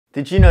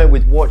Did you know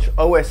with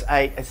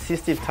WatchOS8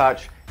 Assistive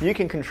Touch, you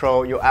can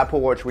control your Apple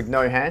Watch with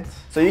no hands?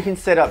 So you can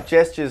set up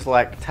gestures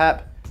like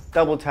tap,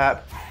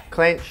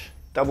 clench,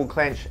 double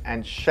clench,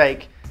 and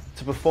shake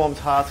to perform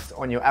tasks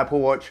on your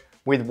Apple Watch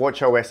with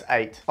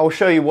WatchOS8. I'll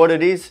show you what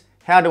it is,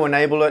 how to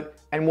enable it,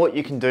 and what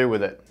you can do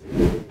with it.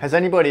 Has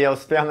anybody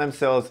else found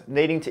themselves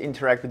needing to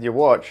interact with your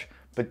watch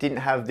but didn't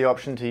have the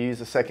option to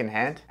use a second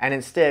hand and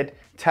instead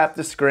tap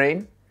the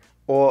screen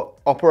or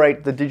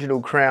operate the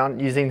digital crown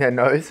using their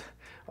nose?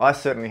 I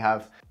certainly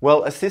have.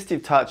 Well,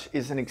 Assistive Touch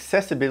is an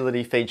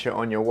accessibility feature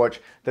on your watch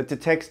that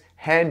detects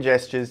hand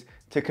gestures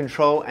to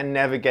control and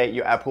navigate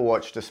your Apple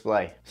Watch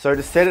display. So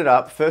to set it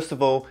up, first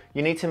of all,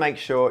 you need to make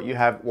sure you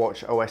have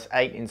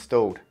WatchOS8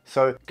 installed.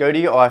 So go to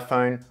your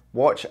iPhone,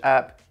 Watch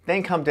app,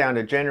 then come down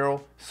to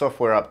General,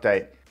 Software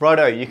Update.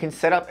 Righto, you can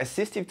set up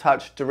Assistive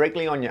Touch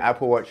directly on your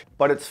Apple Watch,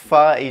 but it's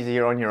far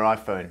easier on your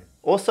iPhone.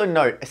 Also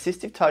note,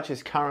 Assistive Touch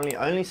is currently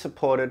only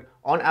supported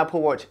on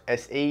Apple Watch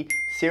SE,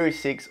 Series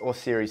 6 or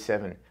Series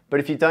 7. But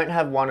if you don't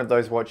have one of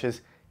those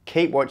watches,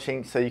 keep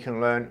watching so you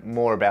can learn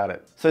more about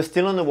it. So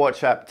still on the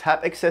Watch app,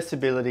 tap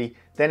Accessibility,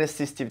 then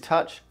Assistive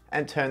Touch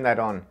and turn that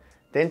on.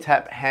 Then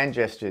tap Hand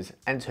Gestures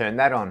and turn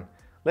that on.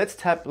 Let's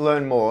tap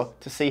Learn More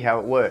to see how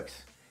it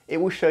works. It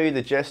will show you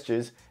the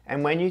gestures,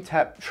 and when you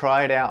tap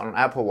Try It Out on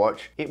Apple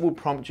Watch, it will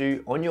prompt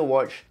you on your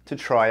watch to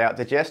try out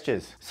the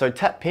gestures. So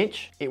tap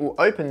Pinch, it will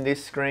open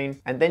this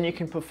screen, and then you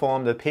can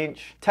perform the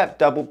pinch. Tap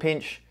Double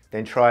Pinch,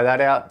 then try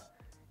that out.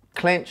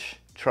 Clench,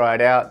 try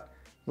it out.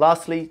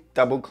 Lastly,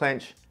 double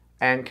clench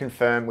and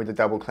confirm with the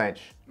double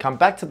clench. Come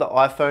back to the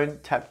iPhone,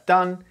 tap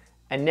Done,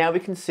 and now we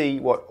can see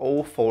what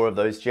all 4 of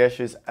those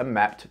gestures are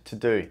mapped to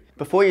do.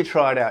 Before you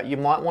try it out, you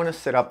might want to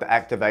set up the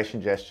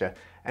activation gesture,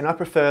 and I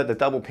prefer the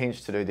double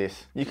pinch to do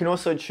this. You can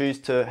also choose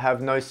to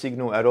have no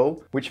signal at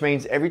all, which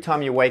means every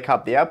time you wake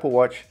up the Apple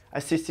Watch,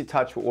 Assistive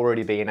Touch will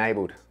already be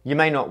enabled. You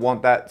may not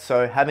want that,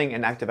 so having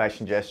an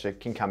activation gesture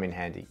can come in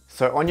handy.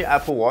 So on your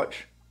Apple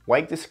Watch,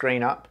 wake the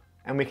screen up,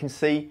 and we can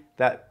see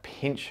that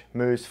pinch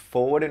moves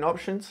forward in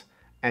options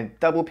and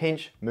double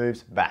pinch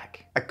moves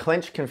back. A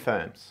clench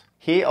confirms.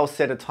 Here I'll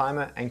set a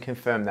timer and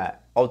confirm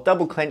that. I'll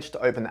double clench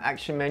to open the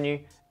action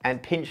menu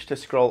and pinch to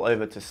scroll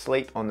over to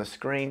sleep on the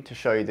screen to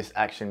show you this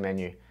action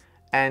menu,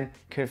 and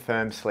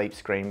confirm sleep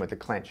screen with the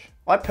clench.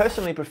 I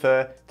personally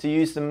prefer to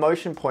use the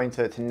motion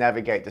pointer to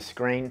navigate the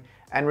screen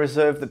and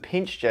reserve the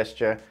pinch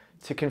gesture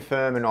to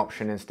confirm an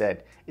option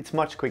instead. It's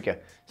much quicker.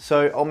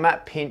 So I'll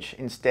map pinch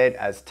instead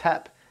as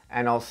tap,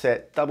 and I'll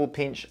set double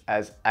pinch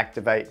as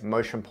activate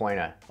motion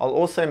pointer. I'll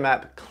also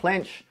map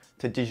clench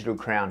to digital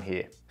crown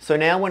here. So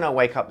now when I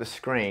wake up the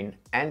screen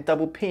and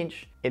double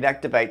pinch, it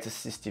activates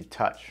Assistive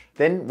Touch.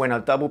 Then when I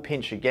double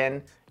pinch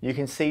again, you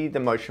can see the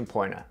motion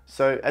pointer.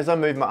 So as I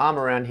move my arm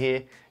around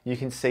here, you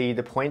can see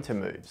the pointer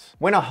moves.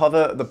 When I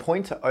hover the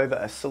pointer over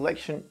a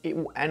selection, it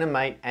will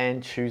animate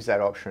and choose that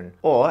option.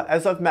 Or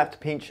as I've mapped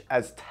pinch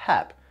as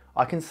tap,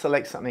 I can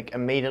select something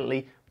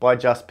immediately by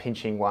just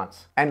pinching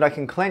once. And I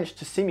can clench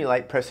to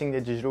simulate pressing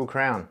the digital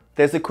crown.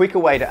 There's a quicker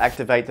way to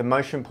activate the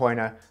motion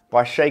pointer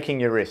by shaking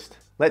your wrist.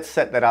 Let's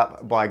set that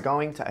up by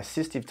going to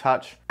Assistive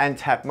Touch and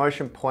tap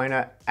motion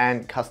pointer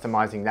and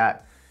customizing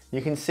that.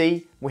 You can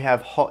see we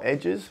have hot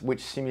edges,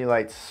 which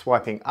simulates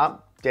swiping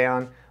up,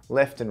 down,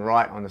 left and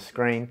right on the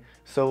screen,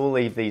 so we'll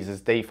leave these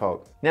as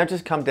default. Now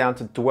just come down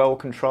to dwell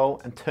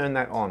control and turn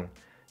that on.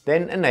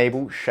 Then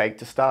enable shake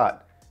to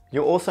start.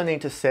 You'll also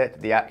need to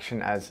set the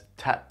action as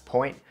tap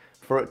point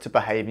for it to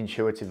behave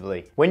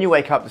intuitively. When you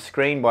wake up the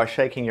screen by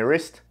shaking your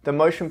wrist, the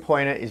motion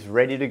pointer is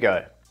ready to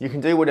go. You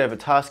can do whatever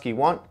task you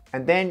want,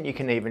 and then you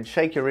can even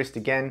shake your wrist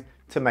again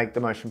to make the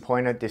motion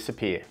pointer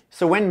disappear.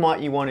 So when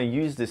might you want to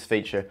use this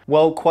feature?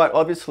 Well, quite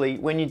obviously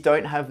when you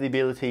don't have the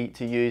ability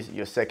to use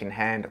your second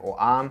hand or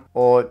arm,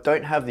 or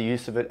don't have the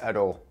use of it at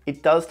all.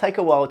 It does take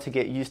a while to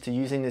get used to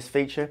using this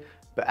feature,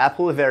 but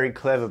Apple are very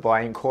clever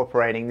by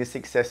incorporating this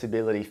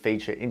accessibility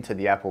feature into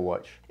the Apple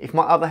Watch. If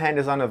my other hand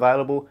is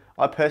unavailable,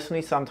 I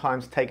personally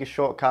sometimes take a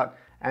shortcut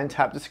and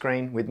tap the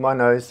screen with my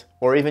nose,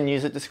 or even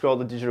use it to scroll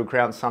the digital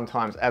crown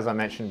sometimes, as I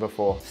mentioned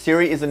before.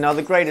 Siri is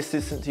another great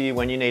assistant to you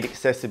when you need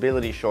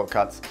accessibility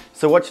shortcuts.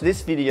 So watch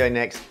this video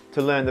next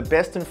to learn the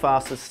best and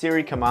fastest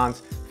Siri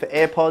commands for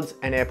AirPods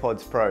and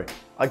AirPods Pro.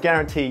 I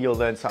guarantee you'll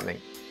learn something.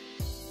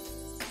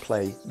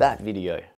 Play that video.